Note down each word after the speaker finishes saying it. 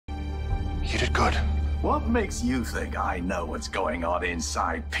You did good. What makes you think I know what's going on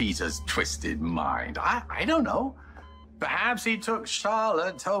inside Peter's twisted mind? I don't know. Perhaps he took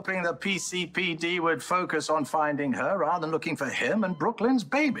Charlotte hoping the PCPD would focus on finding her rather than looking for him and Brooklyn's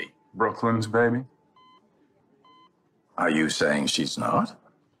baby. Brooklyn's baby? Are you saying she's not?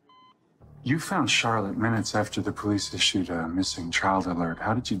 You found Charlotte minutes after the police issued a missing child alert.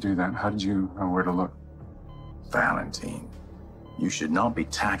 How did you do that? How did you know where to look? Valentine, you should not be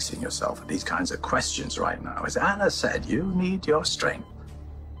taxing yourself with these kinds of questions right now. As Anna said, you need your strength.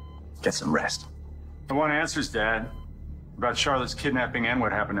 Get some rest. I want answers, Dad. About Charlotte's kidnapping and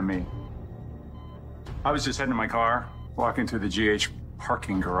what happened to me. I was just heading to my car, walking through the GH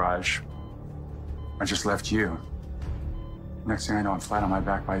parking garage. I just left you. Next thing I know, I'm flat on my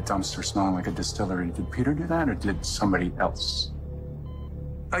back by a dumpster smelling like a distillery. Did Peter do that, or did somebody else?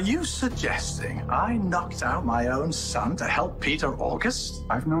 Are you suggesting I knocked out my own son to help Peter August?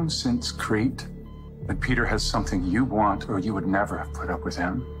 I've known since Crete that Peter has something you want, or you would never have put up with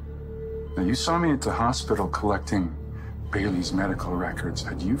him. Now, you saw me at the hospital collecting Bailey's medical records.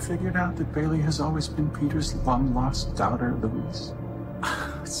 Had you figured out that Bailey has always been Peter's long-lost daughter, Louise?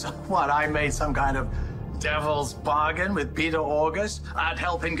 So what, I made some kind of devil's bargain with Peter August? I'd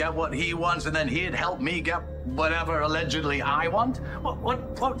help him get what he wants, and then he'd help me get whatever allegedly I want?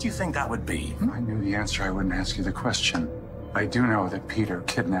 What do you think that would be? If I knew the answer, I wouldn't ask you the question. I do know that Peter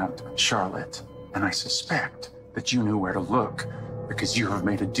kidnapped Charlotte, and I suspect that you knew where to look because you have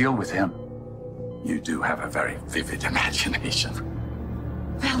made a deal with him. You do have a very vivid imagination.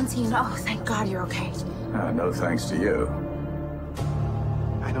 Valentine, oh, thank God you're okay. No thanks to you.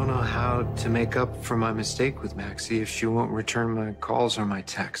 I don't know how to make up for my mistake with Maxie if she won't return my calls or my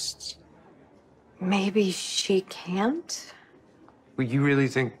texts. Maybe she can't? Well, you really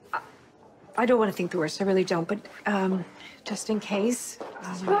think... I don't want to think the worst, I really don't, but just in case.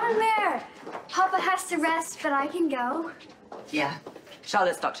 Run there! Papa has to rest, but I can go. Yeah.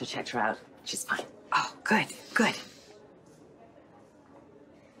 Charlotte's doctor checked her out. She's fine. Oh, good, good.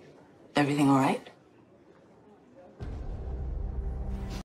 Everything all right?